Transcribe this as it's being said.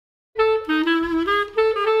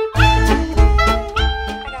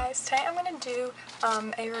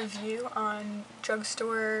do a review on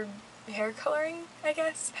drugstore hair coloring, I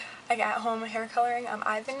guess. Like at-home hair coloring.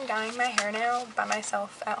 I've been dyeing my hair now by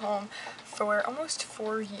myself at home for almost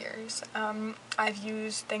 4 years. I've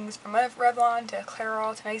used things from Revlon to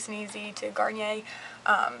Clairol to Nice and Easy to Garnier.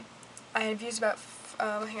 I've used about,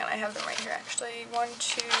 hang on, I have them right here actually,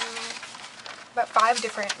 about 5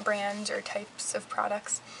 different brands or types of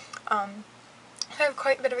products. I have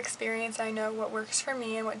quite a bit of experience. I know what works for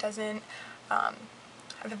me and what doesn't.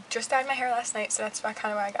 I've just dyed my hair last night, so that's kind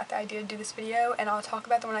of why I got the idea to do this video, and I'll talk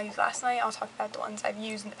about the one I used last night, I'll talk about the ones I've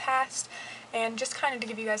used in the past, and just kind of to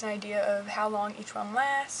give you guys an idea of how long each one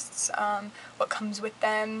lasts, what comes with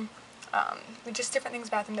them, just different things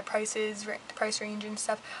about them, the prices, the price range and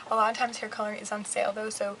stuff. A lot of times hair coloring is on sale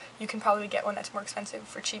though, so you can probably get one that's more expensive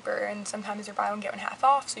for cheaper, and sometimes you're buy one get one half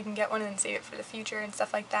off, so you can get one and then save it for the future and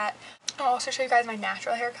stuff like that. I'll also show you guys my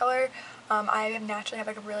natural hair color. I naturally have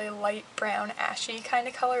like a really light brown ashy kind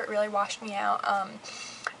of color. It really washed me out.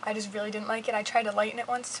 I just really didn't like it. I tried to lighten it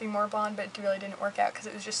once to be more blonde, but it really didn't work out because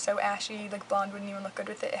it was just so ashy. Like blonde wouldn't even look good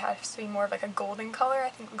with it. It has to be more of like a golden color. I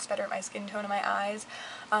think it looks better at my skin tone and my eyes.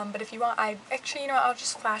 But if you want, actually, you know what, I'll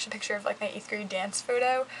just flash a picture of like my 8th grade dance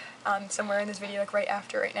photo somewhere in this video, like right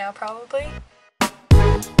now probably.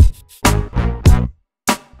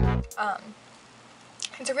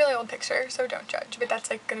 It's a really old picture, so don't judge, but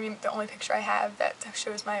that's like going to be the only picture I have that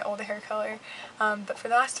shows my old hair color. But for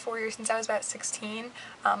the last 4 years, since I was about 16,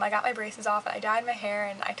 I got my braces off and I dyed my hair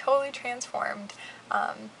and I totally transformed.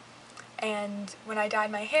 And when I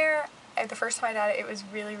dyed my hair, the first time I dyed it, it was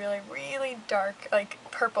really, really, really dark, like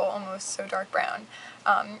purple almost, so dark brown.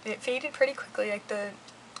 It faded pretty quickly.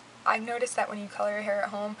 I've noticed that when you color your hair at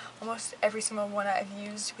home, almost every single one I've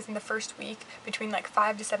used within the first week, between like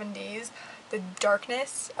 5 to 7 days, the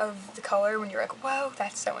darkness of the color, when you're like, whoa,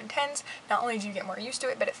 that's so intense, not only do you get more used to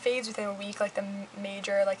it, but it fades within a week, like the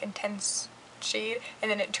major, like intense shade,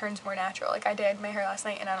 and then it turns more natural. Like I dyed my hair last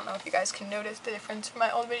night, and I don't know if you guys can notice the difference from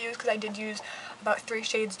my old videos, because I did use about 3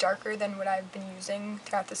 shades darker than what I've been using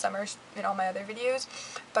throughout the summers in all my other videos,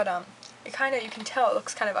 but it kind of, you can tell it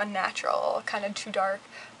looks kind of unnatural, kind of too dark,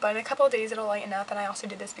 but in a couple of days it'll lighten up, and I also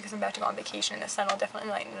did this because I'm about to go on vacation and the sun will definitely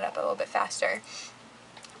lighten it up a little bit faster.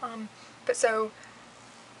 But so,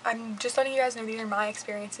 I'm just letting you guys know these are my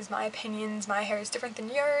experiences, my opinions. My hair is different than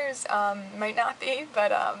yours, might not be,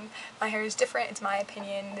 but my hair is different, it's my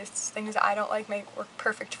opinion. This things that I don't like might work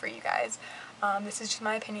perfect for you guys. This is just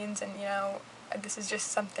my opinions, and you know, this is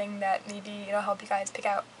just something that maybe it'll help you guys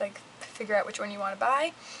figure out which one you want to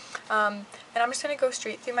buy. And I'm just going to go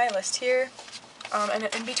straight through my list here. And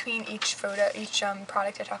in between each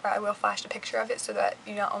product I talk about, I will flash a picture of it so that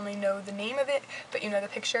you not only know the name of it, but you know the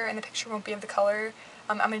picture, and the picture won't be of the color.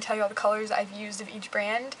 I'm going to tell you all the colors I've used of each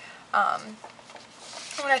brand,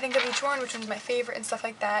 when I think of each one, which one's my favorite and stuff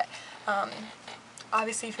like that.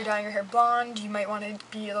 Obviously, if you're dyeing your hair blonde, you might want to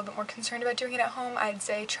be a little bit more concerned about doing it at home. I'd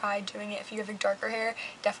say try doing it if you have darker hair.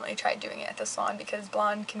 Definitely try doing it at the salon, because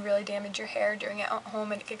blonde can really damage your hair doing it at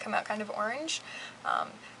home, and it can come out kind of orange.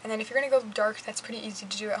 And then if you're going to go dark, that's pretty easy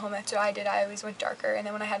to do at home. That's what I did. I always went darker, and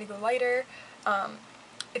then when I had to go lighter,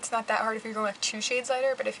 it's not that hard if you're going like 2 shades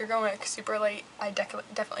lighter, but if you're going like super light, I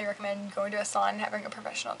definitely recommend going to a salon and having a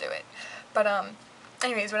professional do it. But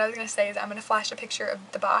anyways, what I was going to say is I'm going to flash a picture of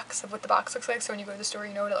the box, of what the box looks like, so when you go to the store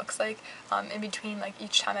you know what it looks like, in between like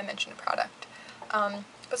each time I mention a product.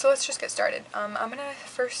 But so let's just get started. I'm going to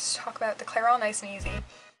first talk about the Clairol Nice and Easy.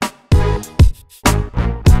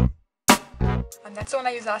 That's the one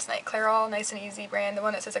I used last night, Clairol Nice and Easy brand, the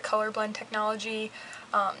one that says a color blend technology.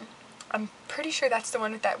 I'm pretty sure that's the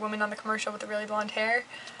one with that woman on the commercial with the really blonde hair.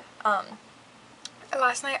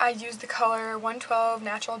 Last night I used the color 112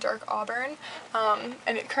 Natural Dark Auburn, and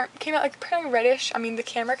it came out like pretty reddish. I mean, the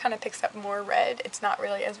camera kind of picks up more red. It's not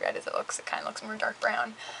really as red as it looks. It kind of looks more dark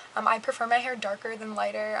brown. I prefer my hair darker than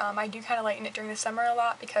lighter. I do kind of lighten it during the summer a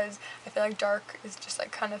lot because I feel like dark is just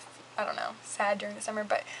like kind of, I don't know, sad during the summer,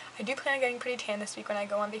 but I do plan on getting pretty tan this week when I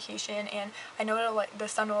go on vacation, and I know the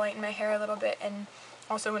sun will lighten my hair a little bit, and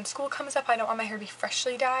also when school comes up I don't want my hair to be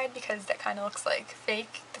freshly dyed because that kind of looks like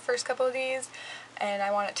fake the first couple of days, and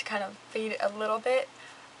I want it to kind of fade a little bit.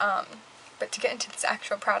 But to get into this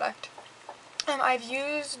actual product, I've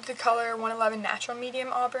used the color 111 Natural Medium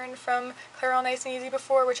Auburn from Clairol Nice and Easy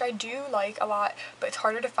before, which I do like a lot, but it's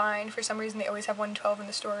harder to find. For some reason they always have 112 in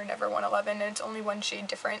the store, never 111, and it's only 1 shade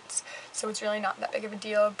difference, so it's really not that big of a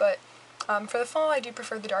deal. But for the fall I do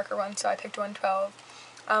prefer the darker one, so I picked 112.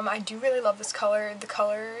 I do really love this color. The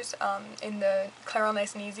colors in the Clairol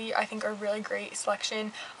Nice and Easy I think are really great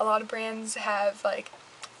selection. A lot of brands have like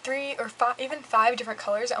 3 or 5, even 5 different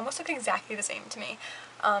colors that almost look exactly the same to me.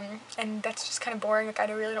 And that's just kind of boring. Like,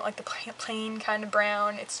 I really don't like the plain kind of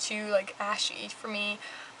brown. It's too, like, ashy for me.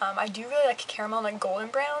 I do really like caramel and, like, golden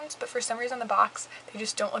browns, but for some reason on the box, they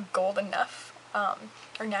just don't look gold enough,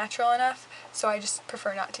 or natural enough, so I just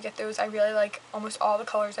prefer not to get those. I really like almost all the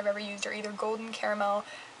colors I've ever used are either golden, caramel,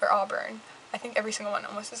 or auburn. I think every single one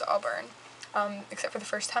almost is auburn, except for the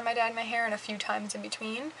first time I dyed my hair and a few times in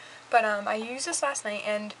between. But I used this last night,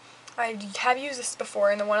 and I have used this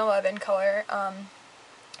before in the 111 color,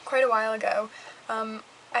 quite a while ago.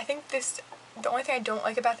 I think the only thing I don't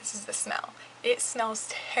like about this is the smell. It smells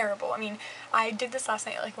terrible. I mean, I did this last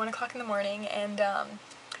night at like 1 o'clock in the morning, and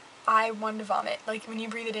I wanted to vomit. Like, when you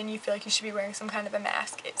breathe it in, you feel like you should be wearing some kind of a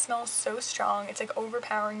mask. It smells so strong. It's like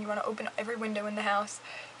overpowering. You want to open every window in the house.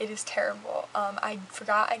 It is terrible. I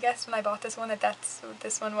forgot, I guess, when I bought this one that that's what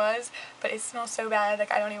this one was, but it smells so bad,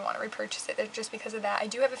 like, I don't even want to repurchase it just because of that. I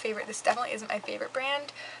do have a favorite. This definitely isn't my favorite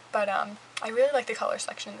brand, but I really like the color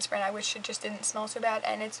selection in this brand. I wish it just didn't smell so bad,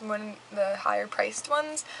 and it's one of the higher priced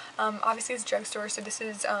ones. Obviously it's drugstore, so this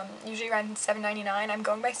is usually around $7.99. I'm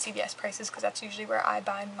going by CVS prices because that's usually where I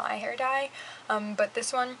buy my hair dye, but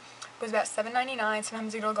this one was about $7.99.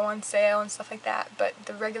 Sometimes it'll go on sale and stuff like that, but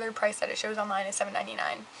the regular price that it shows online is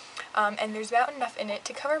 $7.99. And there's about enough in it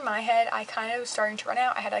to cover my head. I kind of was starting to run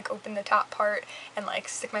out. I had to like open the top part and like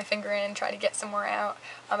stick my finger in and try to get some more out,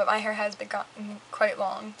 but my hair has been gotten quite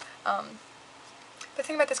long. The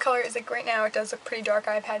thing about this color is, like, right now it does look pretty dark.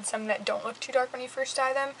 I've had some that don't look too dark when you first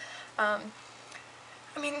dye them. I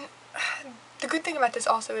mean, the good thing about this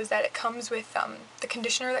also is that it comes with the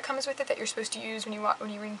conditioner that comes with it that you're supposed to use when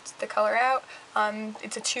you rinse the color out.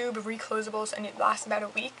 It's a tube of reclosables, and it lasts about a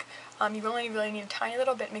week. You only really need a tiny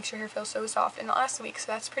little bit. Makes your hair feel so soft, and it lasts a week,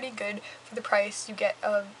 so that's pretty good for the price. You get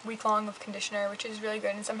a week long of conditioner, which is really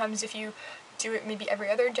good. And sometimes if you do it maybe every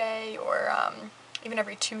other day, or even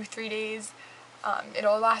every 2-3 days,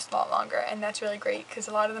 it'll last a lot longer, and that's really great because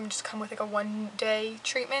a lot of them just come with like a 1-day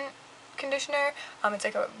treatment conditioner. It's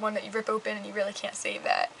like one that you rip open and you really can't save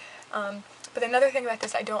that. But another thing about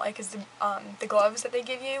this I don't like is the gloves that they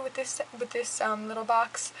give you with this little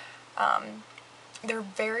box. They're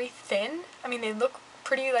very thin. I mean, they look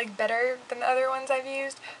pretty like better than the other ones I've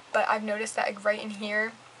used, but I've noticed that like right in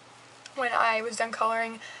here, when I was done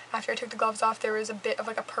coloring, after I took the gloves off, there was a bit of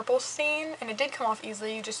like a purple stain, and it did come off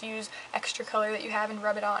easily. You just use extra color that you have and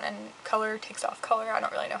rub it on, and color takes off color. I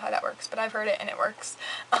don't really know how that works, but I've heard it and it works.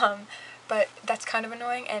 But that's kind of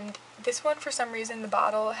annoying, and this one, for some reason, the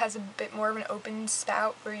bottle has a bit more of an open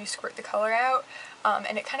spout where you squirt the color out,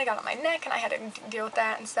 and it kind of got on my neck, and I had to deal with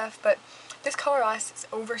that and stuff, but this color lasts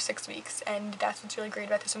over 6 weeks, and that's what's really great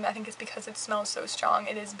about this one. I think it's because it smells so strong.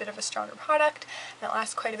 It is a bit of a stronger product, and it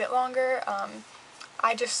lasts quite a bit longer.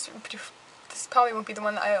 This probably won't be the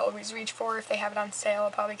one that I always reach for. If they have it on sale,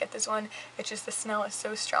 I'll probably get this one. It's just the smell is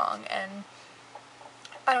so strong, and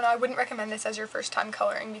I don't know, I wouldn't recommend this as your first time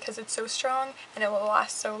coloring because it's so strong and it will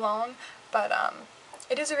last so long, but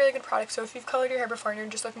it is a really good product. So if you've colored your hair before and you're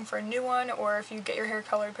just looking for a new one, or if you get your hair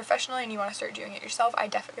colored professionally and you want to start doing it yourself, I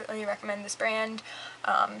definitely recommend this brand.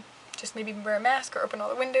 Just maybe wear a mask or open all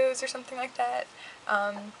the windows or something like that.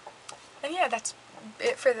 And yeah, that's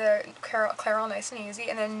it for the Clairol Nice and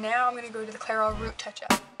Easy. And then now I'm going to go to the Clairol Root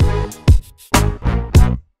Touch-Up.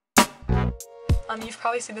 You've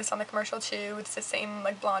probably seen this on the commercial too. It's the same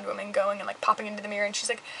like blonde woman going and like popping into the mirror, and she's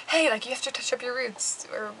like, hey, like, you have to touch up your roots,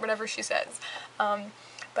 or whatever she says.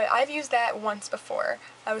 But I've used that once before.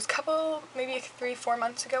 I was maybe 3-4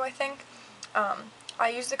 months ago, I think. I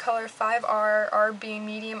used the color 5R, R being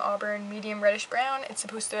medium auburn, medium reddish brown. It's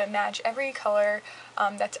supposed to match every color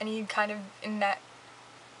that's any kind of in that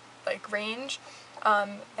like range.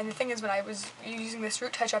 And the thing is, when I was using this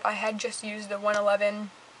root touch-up, I had just used the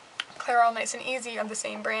 111 Clairol Nice and Easy of the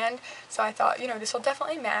same brand, so I thought, you know, this will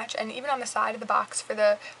definitely match. And even on the side of the box for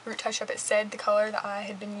the root touch-up, it said the color that I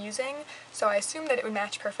had been using, so I assumed that it would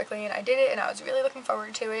match perfectly, and I did it, and I was really looking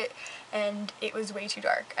forward to it, and it was way too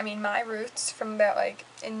dark. I mean, my roots from about like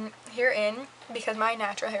because my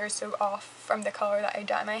natural hair is so off from the color that I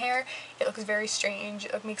dye my hair, it looks very strange.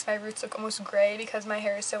 It makes my roots look almost gray because my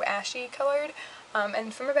hair is so ashy colored,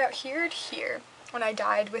 and from about here to here, when I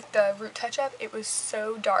dyed with the root touch-up, it was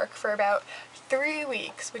so dark for about 3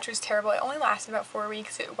 weeks, which was terrible. It only lasted about 4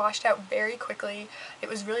 weeks. It washed out very quickly. It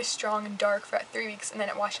was really strong and dark for about 3 weeks, and then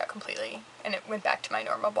it washed out completely, and it went back to my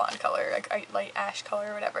normal blonde color, like a light ash color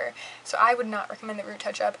or whatever. So I would not recommend the root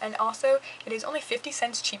touch-up, and also it is only 50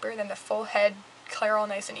 cents cheaper than the full head Clairol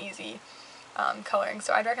Nice and Easy coloring.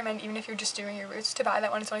 So I'd recommend, even if you're just doing your roots, to buy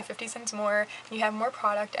that one. It's only 50 cents more, and you have more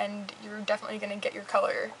product, and you're definitely going to get your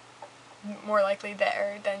color more likely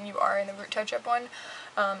there than you are in the Root Touch-Up one.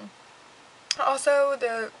 Also,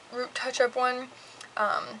 the Root Touch-Up one,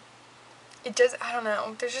 it does, I don't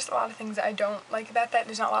know, there's just a lot of things that I don't like about that.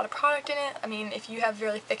 There's not a lot of product in it. I mean, if you have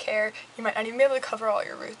really thick hair, you might not even be able to cover all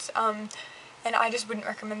your roots. And I just wouldn't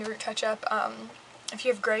recommend the Root Touch-Up. If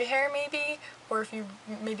you have gray hair maybe, or if you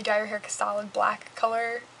maybe dye your hair a solid black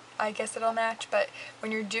color, I guess it'll match, but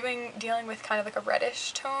when you're dealing with kind of like a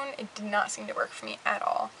reddish tone, it did not seem to work for me at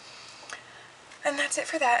all. And that's it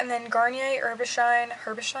for that. And then Garnier Herba-Shine,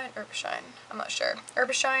 I'm not sure.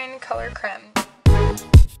 Herba-Shine Color Creme.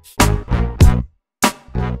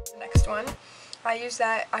 The next one. I use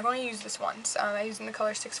that, I've only used this once. I used in the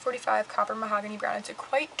color 645 Copper Mahogany Brown. It's a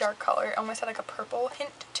quite dark color. It almost had like a purple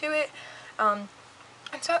hint to it.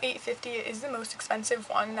 It's about $8.50. It is the most expensive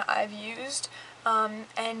one that I've used,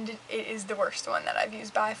 and it is the worst one that I've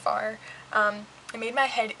used by far. It made my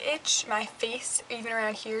head itch, my face, even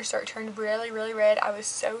around here, turned really, really red. I was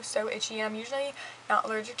so itchy, and I'm usually not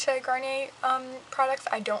allergic to Garnier products.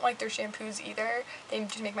 I don't like their shampoos either. They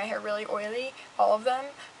just make my hair really oily, all of them.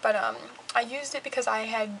 But I used it because I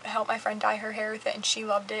had helped my friend dye her hair with it, and she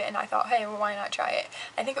loved it, and I thought, hey, well, why not try it?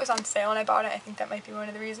 I think it was on sale and I bought it. I think that might be one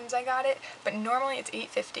of the reasons I got it. But normally it's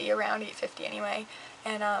 $8.50, around $8.50 anyway.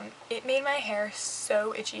 And it made my hair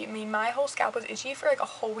so itchy. I mean, my whole scalp was itchy for like a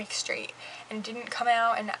whole week straight, and it didn't come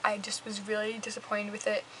out, and I just was really disappointed with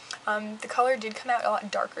it. The color did come out a lot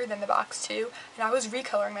darker than the box too, and I was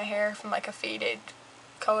recoloring my hair from like a faded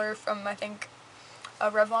color from, I think, a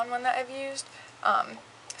Revlon one that I've used.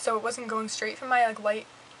 So it wasn't going straight from my like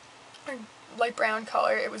light brown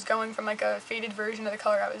color. It was going from like a faded version of the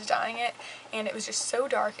color I was dyeing it, and it was just so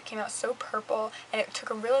dark. It came out so purple, and it took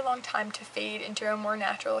a really long time to fade into a more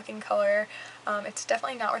natural looking color. It's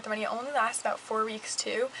definitely not worth the money. It only lasts about 4 weeks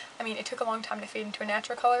too. I mean, it took a long time to fade into a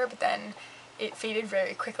natural color, but then it faded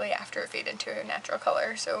very quickly after it faded into a natural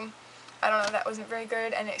color. So I don't know, that wasn't very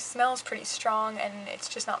good, and it smells pretty strong, and it's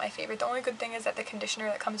just not my favorite. The only good thing is that the conditioner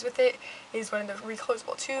that comes with it is one of the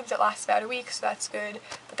reclosable tubes that lasts about a week, so that's good,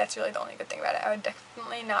 but that's really the only good thing about it. I would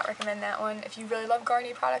definitely not recommend that one. If you really love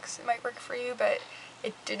Garnier products, it might work for you, but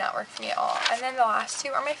it did not work for me at all. And then the last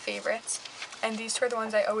two are my favorites, and these two are the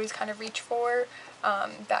ones I always kind of reach for,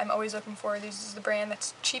 that I'm always looking for. This is the brand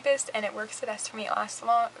that's cheapest, and it works the best for me. It lasts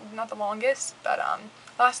long, not the longest, but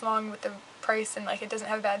lasts long with the price, and like it doesn't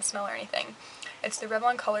have a bad smell or anything. It's the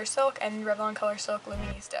Revlon Colorsilk and Revlon Colorsilk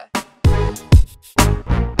Luminista.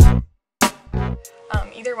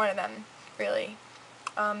 Either one of them, really.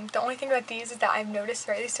 The only thing about these is that I've noticed,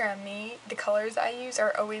 or at least around me, the colors I use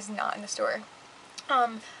are always not in the store.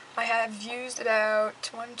 I have used about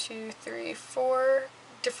 4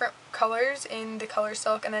 different colors in the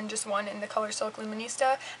Colorsilk, and then just one in the Colorsilk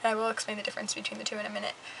Luminista, and I will explain the difference between the two in a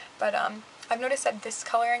minute. But I've noticed that this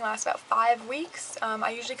coloring lasts about 5 weeks.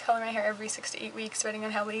 I usually color my hair every 6 to 8 weeks, depending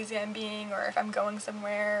on how lazy I'm being, or if I'm going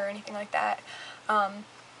somewhere or anything like that.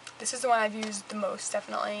 This is the one I've used the most,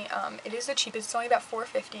 definitely. It is the cheapest. It's only about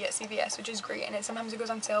 $4.50 at CVS, which is great, and sometimes it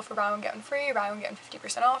goes on sale for buy one get one free, or buy one get one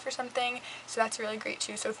 50% off or something, so that's really great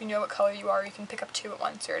too. So if you know what color you are, you can pick up 2 at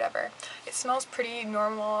once or whatever. It smells pretty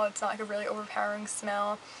normal. It's not like a really overpowering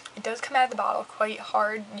smell. It does come out of the bottle quite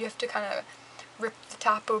hard. You have to kind of rip the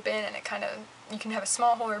top open, and it kind of, you can have a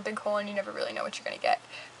small hole or a big hole, and you never really know what you're going to get.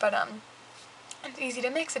 But it's easy to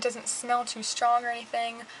mix. It doesn't smell too strong or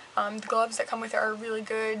anything. The gloves that come with it are really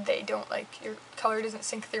good. They don't, like, your color doesn't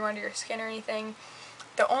sink through under your skin or anything.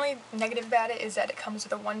 The only negative about it is that it comes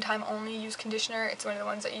with a one-time only use conditioner. It's one of the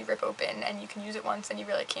ones that you rip open and you can use it once and you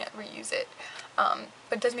really can't reuse it.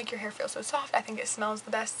 But it does make your hair feel so soft. I think it smells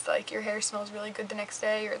the best. Like, your hair smells really good the next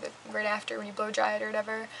day or right after when you blow dry it or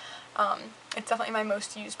whatever. It's definitely my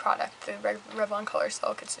most used product, the Revlon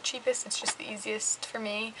Colorsilk. It's the cheapest. It's just the easiest for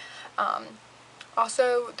me.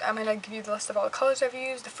 Also, I'm going to give you the list of all the colors I've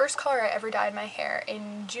used. The first color I ever dyed my hair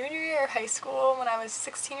in junior year of high school when I was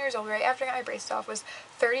 16 years old, right after I got my braces off, was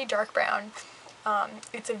 30 dark brown.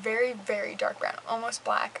 It's a very, very dark brown, almost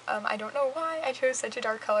black. I don't know why I chose such a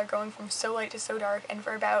dark color, going from so light to so dark, and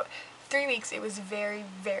for about 3 weeks it was very,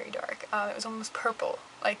 very dark. It was almost purple,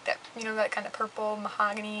 like that, you know, that kind of purple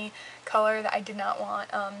mahogany color that I did not want.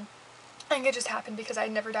 I think it just happened because I'd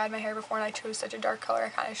never dyed my hair before and I chose such a dark color. I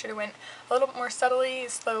kind of should have went a little bit more subtly,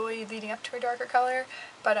 slowly leading up to a darker color,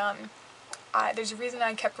 but there's a reason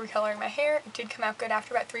I kept recoloring my hair. It did come out good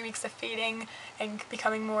after about 3 weeks of fading and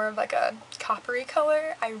becoming more of like a coppery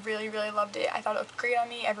color. I really, really loved it. I thought it looked great on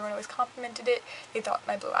me. Everyone always complimented it. They thought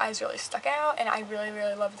my blue eyes really stuck out, and I really,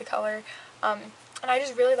 really loved the color. And I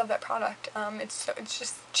just really love that product. It's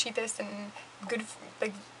just cheapest and good.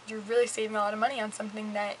 Like, you're really saving a lot of money on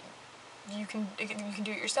something that you can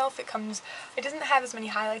do it yourself. It doesn't have as many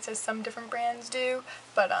highlights as some different brands do,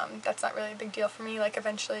 but that's not really a big deal for me. Like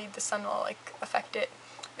eventually the sun will like affect it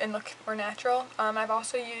and look more natural. I've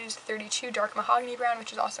also used 32 Dark Mahogany Brown,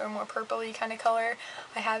 which is also a more purpley kind of color.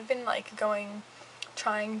 I have been like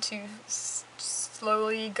trying to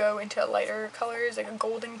slowly go into lighter colors, like a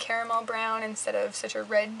golden caramel brown instead of such a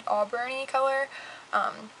red auburny color.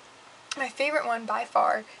 My favorite one by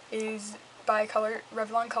far is by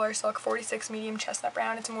Revlon Colorsilk 46 Medium Chestnut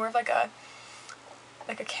Brown. It's more of like a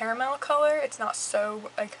caramel color. It's not so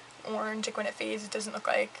like orange, like when it fades it doesn't look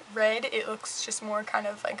like red, it looks just more kind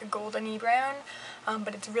of like a golden-y brown,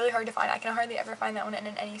 but it's really hard to find. I can hardly ever find that one in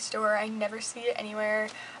any store. I never see it anywhere,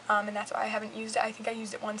 and that's why I haven't used it. I think I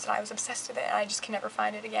used it once and I was obsessed with it and I just can never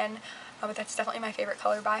find it again, but that's definitely my favorite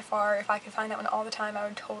color by far. If I could find that one all the time, I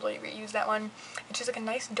would totally reuse that one. It's just like a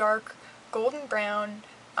nice dark golden brown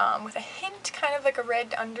with a hint kind of like a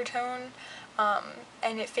red undertone,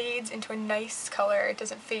 and it fades into a nice color. It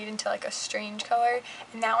doesn't fade into like a strange color.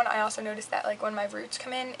 And that one I also noticed that like when my roots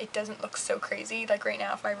come in, it doesn't look so crazy. Like right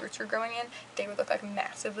now if my roots were growing in, they would look like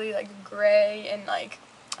massively like gray and like,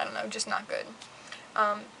 I don't know, just not good.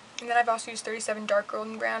 And then I've also used 37 Dark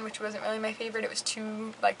Golden Brown, which wasn't really my favorite. It was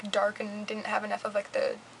too like dark and didn't have enough of like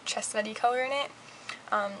the chestnutty color in it.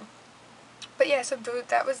 But yeah, so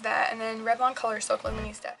that was that. And then Revlon Colorsilk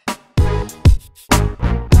Luminista.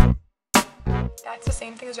 That's the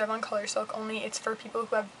same thing as Revlon Colorsilk, only it's for people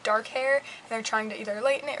who have dark hair and they're trying to either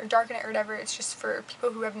lighten it or darken it or whatever. It's just for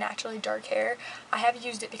people who have naturally dark hair. I have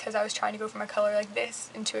used it because I was trying to go from a color like this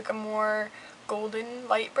into like a more golden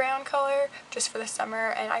light brown color just for the summer,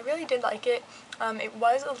 and I really did like it. It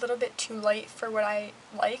was a little bit too light for what I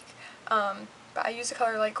like, but I used the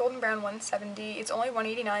color Light Golden Brown 170. It's only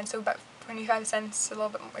 $1.89, so about 25 cents, a little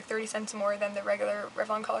bit like 30 cents more than the regular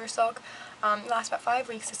Revlon Colorsilk. It lasts about 5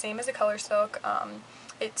 weeks, the same as a Colorsilk.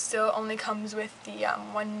 It still only comes with the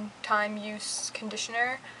one-time use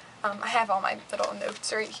conditioner. I have all my little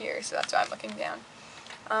notes right here, so that's why I'm looking down.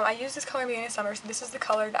 I used this color beginning of summer, so this is the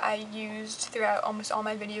color that I used throughout almost all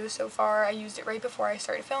my videos so far. I used it right before I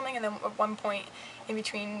started filming and then at one point in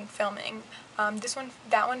between filming.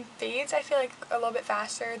 That one fades, I feel like, a little bit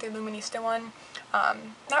faster. The Luminista one,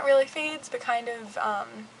 not really fades, but kind of, I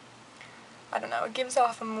don't know, it gives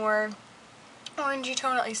off a more orangey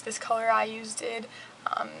tone, at least this color I used did.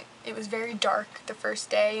 It was very dark the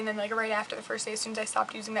first day, and then like right after the first day, as soon as I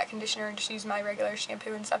stopped using that conditioner and just used my regular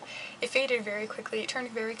shampoo and stuff, it faded very quickly. It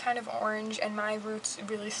turned very kind of orange, and my roots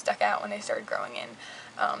really stuck out when they started growing in.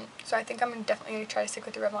 So I think I'm definitely going to try to stick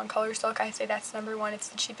with the Revlon Colorsilk. I say that's number one. It's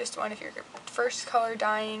the cheapest one if you're first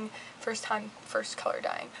time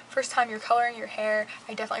you're coloring your hair.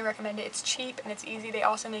 I definitely recommend it. It's cheap and it's easy. They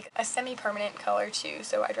also make a semi-permanent color too,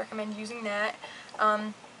 so I'd recommend using that.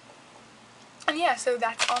 And yeah, so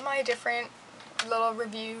that's all my different little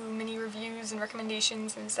mini reviews and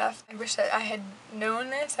recommendations and stuff. I wish that I had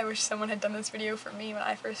known this. I wish someone had done this video for me when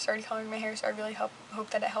I first started coloring my hair, so I really hope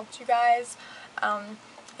that it helped you guys. And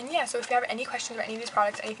yeah, so if you have any questions about any of these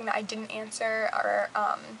products, anything that I didn't answer, or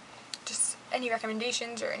just any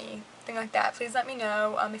recommendations or anything like that, please let me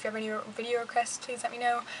know. If you have any video requests, please let me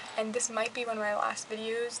know. And this might be one of my last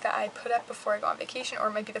videos that I put up before I go on vacation, or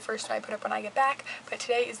it might be the first one I put up when I get back. But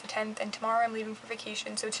today is the 10th, and tomorrow I'm leaving for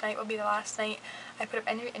vacation, so tonight will be the last night I put up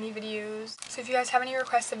any videos. So if you guys have any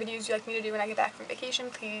requests of videos you'd like me to do when I get back from vacation,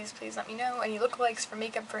 please let me know. Any lookalikes for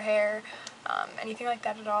makeup, for hair, anything like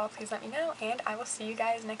that at all, please let me know, and I will see you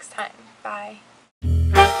guys next time. Bye.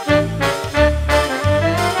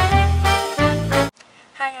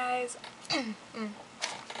 Hi guys.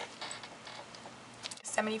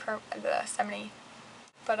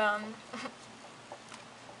 But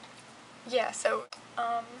yeah, so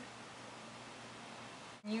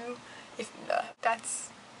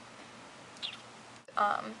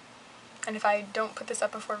and if I don't put this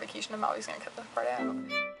up before vacation, I'm always gonna cut this part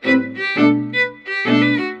out.